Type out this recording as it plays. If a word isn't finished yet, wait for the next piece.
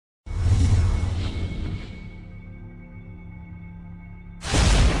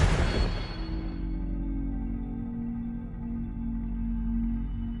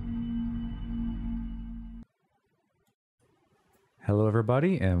Hello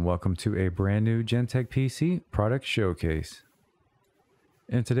everybody and welcome to a brand new Gentech PC product showcase.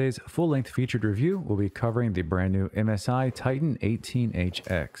 In today's full-length featured review, we'll be covering the brand new MSI Titan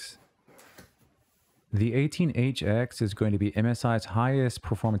 18HX. The 18HX is going to be MSI's highest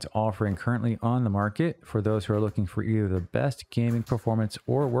performance offering currently on the market for those who are looking for either the best gaming performance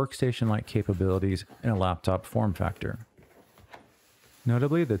or workstation-like capabilities in a laptop form factor.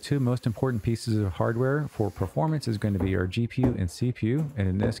 Notably, the two most important pieces of hardware for performance is going to be our GPU and CPU, and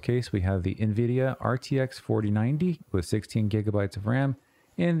in this case we have the nVidia RTX 4090 with 16 gigabytes of RAM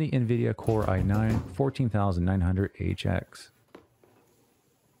and the nVidia Core i9-14900HX.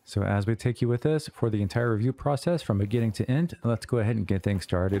 So as we take you with us for the entire review process from beginning to end, let's go ahead and get things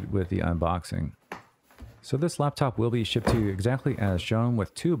started with the unboxing. So this laptop will be shipped to you exactly as shown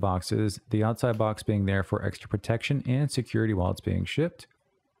with two boxes, the outside box being there for extra protection and security while it's being shipped.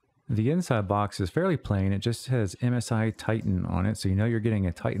 The inside box is fairly plain, it just says MSI Titan on it, so you know you're getting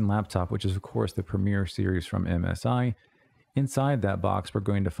a Titan laptop, which is of course the premier series from MSI. Inside that box we're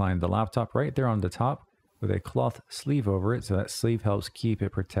going to find the laptop right there on the top with a cloth sleeve over it, so that sleeve helps keep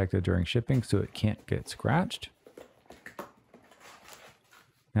it protected during shipping so it can't get scratched.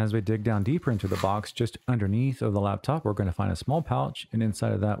 As we dig down deeper into the box, just underneath of the laptop, we're going to find a small pouch, and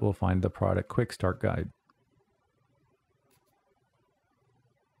inside of that we'll find the product quick start guide.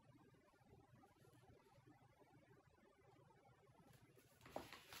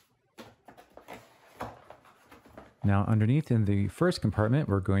 Now underneath in the first compartment,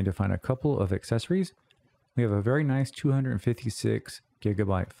 we're going to find a couple of accessories. We have a very nice 256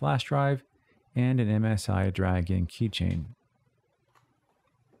 gigabyte flash drive and an MSI Dragon keychain.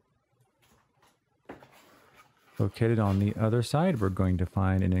 Located on the other side, we're going to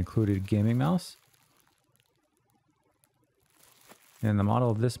find an included gaming mouse. And the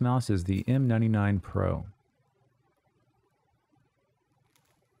model of this mouse is the M99 Pro.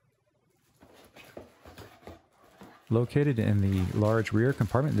 Located in the large rear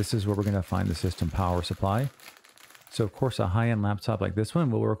compartment, this is where we're going to find the system power supply. So of course a high-end laptop like this one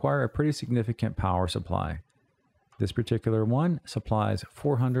will require a pretty significant power supply. This particular one supplies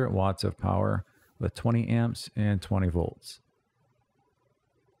 400 watts of power with 20 amps and 20 volts.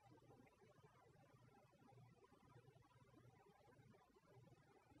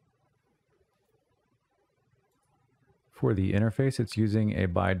 For the interface, it's using a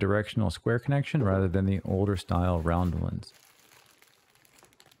bi-directional square connection rather than the older style round ones.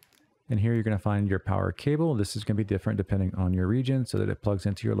 And here you're going to find your power cable. This is going to be different depending on your region so that it plugs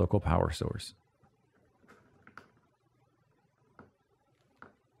into your local power source.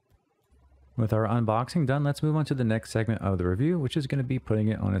 With our unboxing done, let's move on to the next segment of the review, which is going to be putting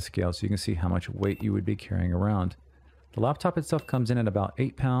it on a scale so you can see how much weight you would be carrying around. The laptop itself comes in at about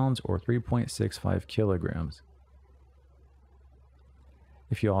 8 pounds or 3.65 kilograms.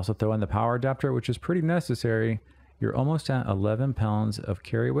 If you also throw in the power adapter, which is pretty necessary, you're almost at 11 pounds of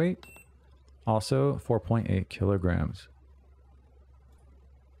carry weight, also 4.8 kilograms.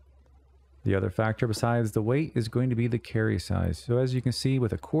 The other factor besides the weight is going to be the carry size. So as you can see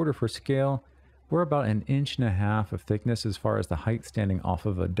with a quarter for scale, we're about 1.5 inches of thickness as far as the height standing off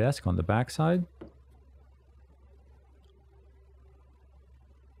of a desk on the back side.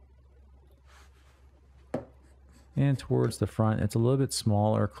 And towards the front, it's a little bit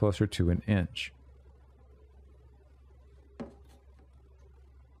smaller, closer to 1 inch.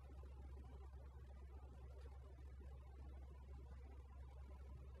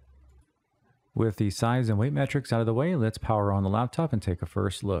 With the size and weight metrics out of the way, let's power on the laptop and take a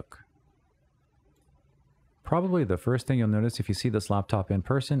first look. Probably the first thing you'll notice if you see this laptop in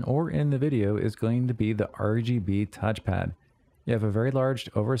person or in the video is going to be the RGB touchpad. You have a very large,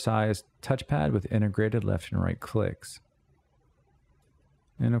 oversized touchpad with integrated left and right clicks.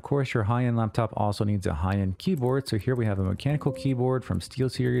 And of course, your high-end laptop also needs a high-end keyboard, so here we have a mechanical keyboard from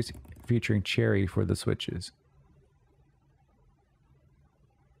SteelSeries featuring Cherry for the switches.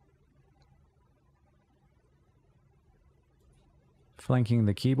 Flanking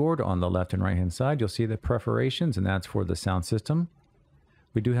the keyboard on the left and right hand side, you'll see the perforations, and that's for the sound system.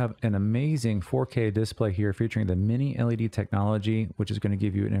 We do have an amazing 4K display here featuring the Mini LED technology, which is going to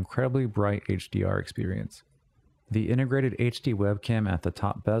give you an incredibly bright HDR experience. The integrated HD webcam at the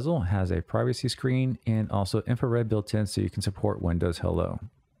top bezel has a privacy screen and also infrared built in so you can support Windows Hello.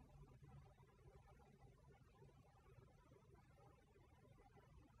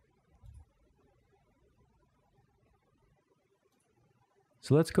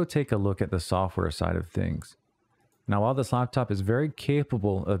 So let's go take a look at the software side of things. Now, while this laptop is very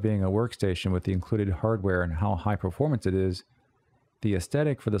capable of being a workstation with the included hardware and how high performance it is, The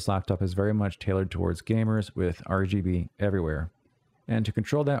aesthetic for this laptop is very much tailored towards gamers with RGB everywhere. And to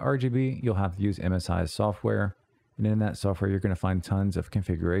control that RGB, you'll have to use MSI's software. And in that software, you're going to find tons of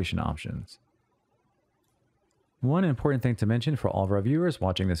configuration options. One important thing to mention for all of our viewers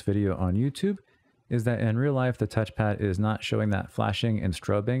watching this video on YouTube is that in real life, the touchpad is not showing that flashing and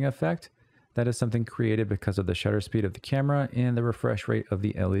strobing effect. That is something created because of the shutter speed of the camera and the refresh rate of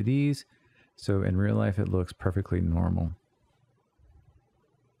the LEDs. So in real life, it looks perfectly normal.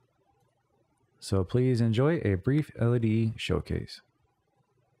 So please enjoy a brief LED showcase.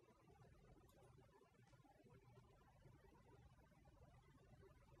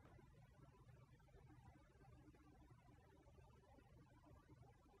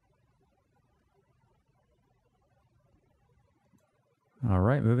 All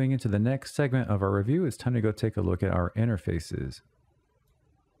right, moving into the next segment of our review, it's time to go take a look at our interfaces.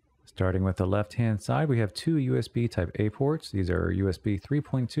 Starting with the left-hand side, we have two USB Type-A ports. These are USB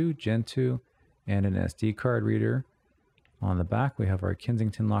 3.2 Gen 2 and an SD card reader. On the back, we have our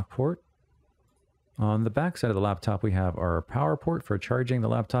Kensington lock port. On the back side of the laptop, we have our power port for charging the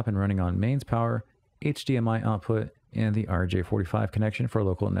laptop and running on mains power, HDMI output, and the RJ45 connection for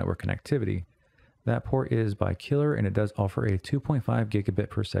local network connectivity. That port is by Killer and it does offer a 2.5 gigabit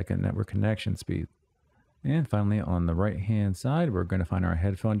per second network connection speed. And finally, on the right hand side, we're going to find our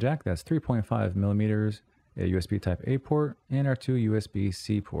headphone jack. That's 3.5 millimeters, a USB Type-A port, and our two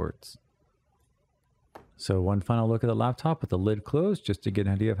USB-C ports. So one final look at the laptop with the lid closed just to get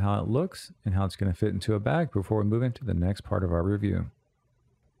an idea of how it looks and how it's going to fit into a bag before we move into the next part of our review.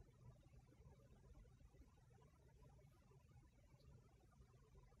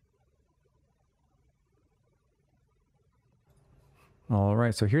 All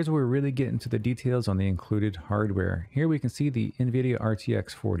right, so here's where we really get into the details on the included hardware. Here we can see the nVidia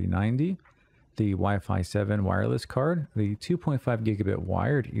RTX 4090, the Wi-Fi 7 wireless card, the 2.5 gigabit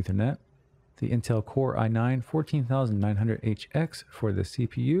wired Ethernet, the Intel Core i9-14900HX for the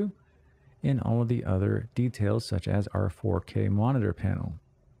CPU, and all of the other details such as our 4K monitor panel.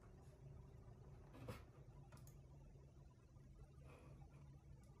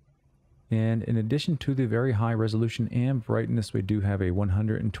 And in addition to the very high resolution and brightness, we do have a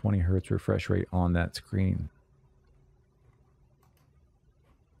 120 Hz refresh rate on that screen.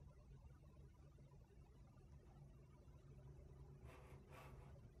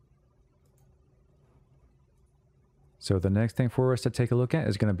 So the next thing for us to take a look at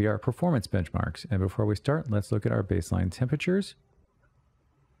is going to be our performance benchmarks. And before we start, let's look at our baseline temperatures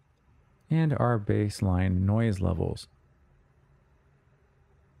and our baseline noise levels.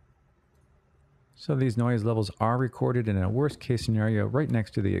 So these noise levels are recorded in a worst case scenario right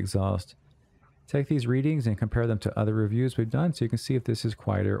next to the exhaust. Take these readings and compare them to other reviews we've done so you can see if this is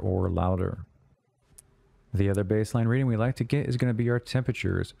quieter or louder. The other baseline reading we like to get is going to be our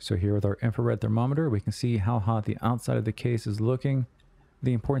temperatures. So here with our infrared thermometer, we can see how hot the outside of the case is looking.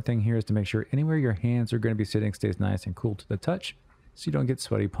 The important thing here is to make sure anywhere your hands are going to be sitting stays nice and cool to the touch so you don't get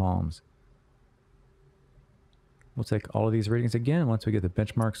sweaty palms. We'll take all of these readings again once we get the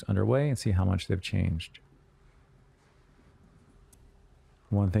benchmarks underway and see how much they've changed.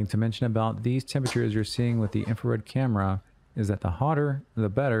 One thing to mention about these temperatures you're seeing with the infrared camera is that the hotter, the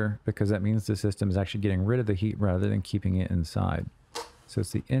better, because that means the system is actually getting rid of the heat rather than keeping it inside. So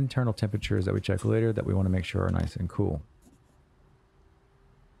it's the internal temperatures that we check later that we want to make sure are nice and cool.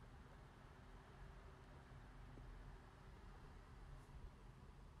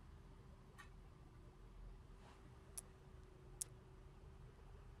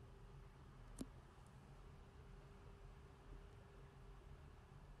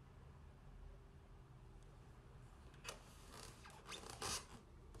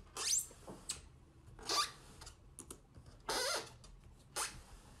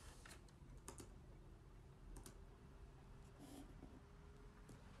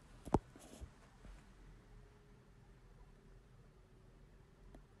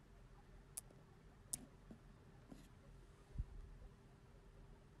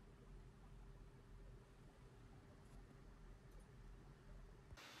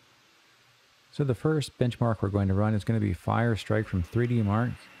 So the first benchmark we're going to run is going to be Firestrike from 3D Mark,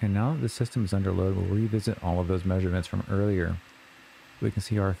 and now that the system is under load, we'll revisit all of those measurements from earlier. We can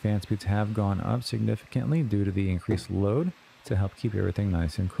see our fan speeds have gone up significantly due to the increased load to help keep everything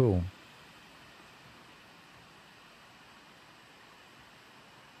nice and cool.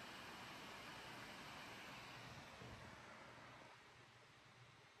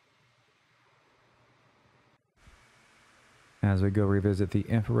 As we go revisit the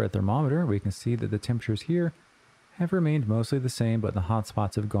infrared thermometer, we can see that the temperatures here have remained mostly the same, but the hot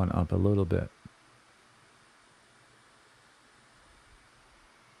spots have gone up a little bit.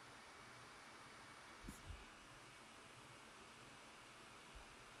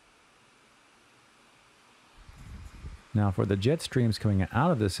 Now for the jet streams coming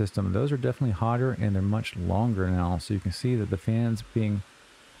out of the system, those are definitely hotter and they're much longer now. So you can see that the fans being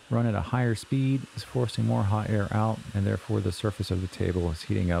run at a higher speed is forcing more hot air out, and therefore the surface of the table is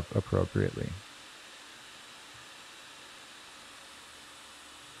heating up appropriately.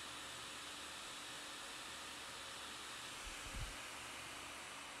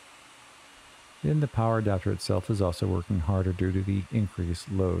 Then the power adapter itself is also working harder due to the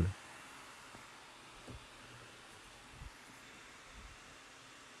increased load.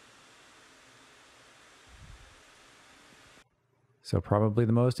 So probably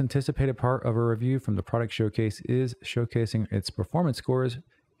the most anticipated part of a review from the product showcase is showcasing its performance scores,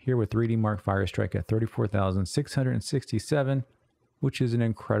 here with 3D Mark Firestrike at 34,667, which is an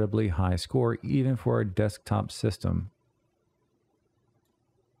incredibly high score even for a desktop system.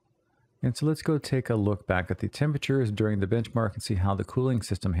 And so let's go take a look back at the temperatures during the benchmark and see how the cooling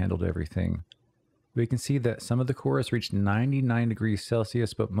system handled everything. We can see that some of the cores reached 99 degrees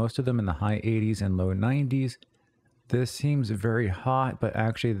Celsius, but most of them in the high 80s and low 90s. This seems very hot, but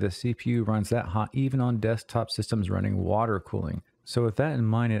actually the CPU runs that hot even on desktop systems running water cooling. So with that in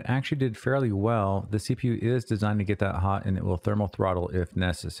mind, it actually did fairly well. The CPU is designed to get that hot, and it will thermal throttle if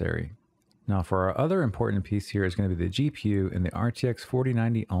necessary. Now for our other important piece here is going to be the GPU, and the RTX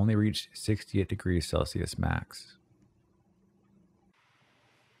 4090 only reached 68 degrees Celsius max.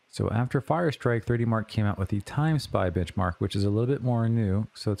 So after Firestrike, 3D Mark came out with the Time Spy benchmark, which is a little bit more new,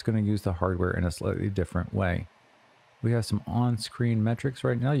 so it's going to use the hardware in a slightly different way. We have some on-screen metrics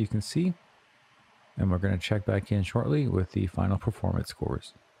right now you can see, and we're going to check back in shortly with the final performance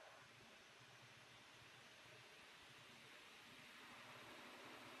scores.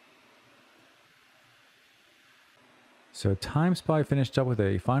 So Time Spy finished up with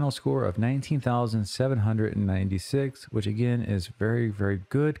a final score of 19,796, which again is very, very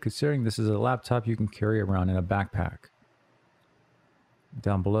good considering this is a laptop you can carry around in a backpack.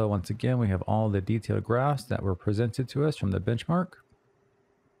 Down below, once again, we have all the detailed graphs that were presented to us from the benchmark.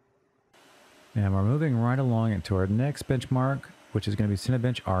 And we're moving right along into our next benchmark, which is going to be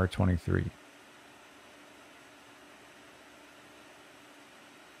Cinebench R23.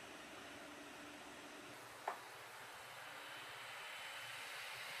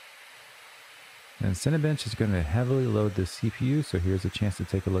 And Cinebench is going to heavily load the CPU, so here's a chance to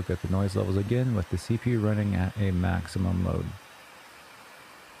take a look at the noise levels again with the CPU running at a maximum load.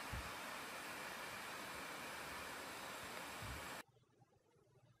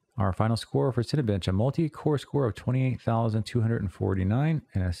 Our final score for Cinebench, a multi-core score of 28,249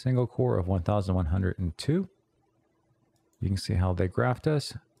 and a single core of 1,102. You can see how they graphed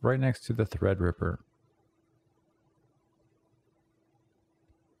us right next to the Threadripper.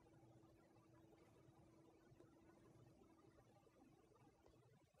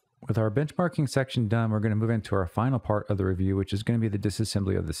 With our benchmarking section done, we're going to move into our final part of the review, which is going to be the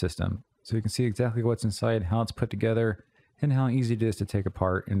disassembly of the system. So you can see exactly what's inside, how it's put together, and how easy it is to take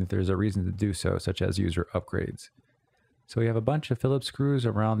apart, and if there's a reason to do so, such as user upgrades. So we have a bunch of Phillips screws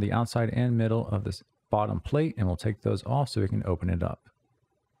around the outside and middle of this bottom plate, and we'll take those off so we can open it up.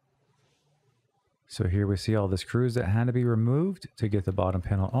 So here we see all the screws that had to be removed to get the bottom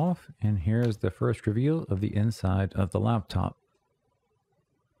panel off, and here's the first reveal of the inside of the laptop.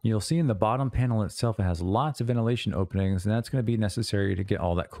 You'll see in the bottom panel itself, it has lots of ventilation openings, and that's going to be necessary to get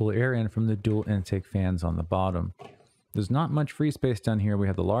all that cool air in from the dual intake fans on the bottom. There's not much free space down here. We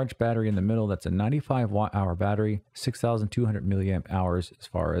have the large battery in the middle. That's a 95 watt hour battery, 6,200 milliamp hours as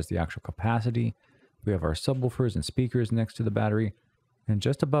far as the actual capacity. We have our subwoofers and speakers next to the battery. And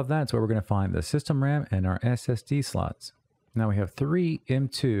just above that is where we're going to find the system RAM and our SSD slots. Now we have 3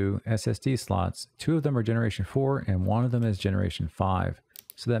 M2 SSD slots. 2 of them are generation 4 and 1 of them is generation 5.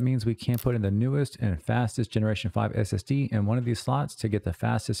 So that means we can put in the newest and fastest generation 5 SSD in one of these slots to get the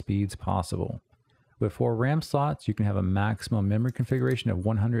fastest speeds possible. With 4 RAM slots, you can have a maximum memory configuration of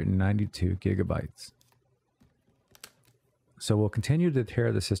 192 gigabytes. So we'll continue to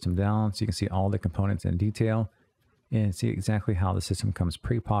tear the system down so you can see all the components in detail and see exactly how the system comes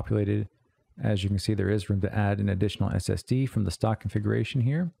pre-populated. As you can see, there is room to add an additional SSD from the stock configuration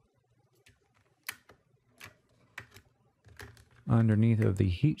here. Underneath of the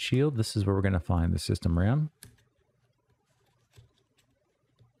heat shield, this is where we're going to find the system RAM.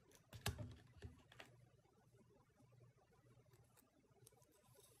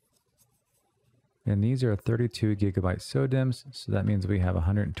 And these are 32 gigabyte SODIMMs, so that means we have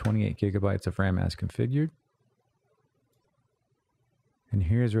 128 gigabytes of RAM as configured. And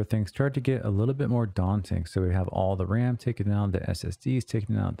here's where things start to get a little bit more daunting. So we have all the RAM taken out, the SSDs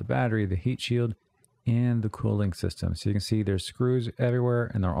taken out, the battery, the heat shield, and the cooling system. So you can see there's screws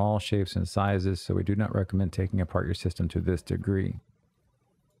everywhere and they're all shapes and sizes. So we do not recommend taking apart your system to this degree.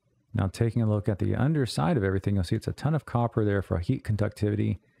 Now taking a look at the underside of everything, you'll see it's a ton of copper there for heat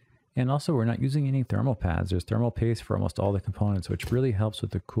conductivity. And also we're not using any thermal pads. There's thermal paste for almost all the components, which really helps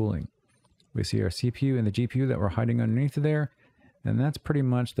with the cooling. We see our CPU and the GPU that we're hiding underneath there. And that's pretty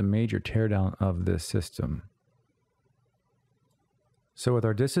much the major teardown of this system. So with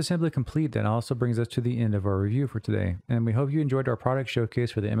our disassembly complete, that also brings us to the end of our review for today. And we hope you enjoyed our product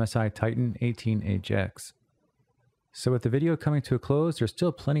showcase for the MSI Titan 18HX. So with the video coming to a close, there's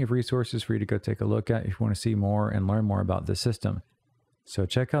still plenty of resources for you to go take a look at if you want to see more and learn more about this system. So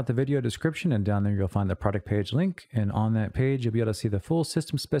check out the video description, and down there you'll find the product page link. And on that page, you'll be able to see the full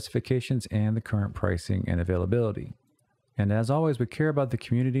system specifications and the current pricing and availability. And as always, we care about the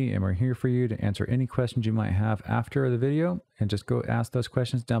community and we're here for you to answer any questions you might have after the video. And just go ask those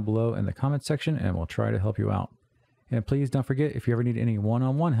questions down below in the comment section and we'll try to help you out. And please don't forget, if you ever need any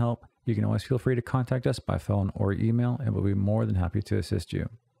one-on-one help, you can always feel free to contact us by phone or email and we'll be more than happy to assist you.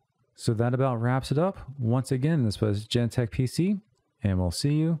 So that about wraps it up. Once again, this was Gentech PC and we'll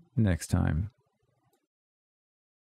see you next time.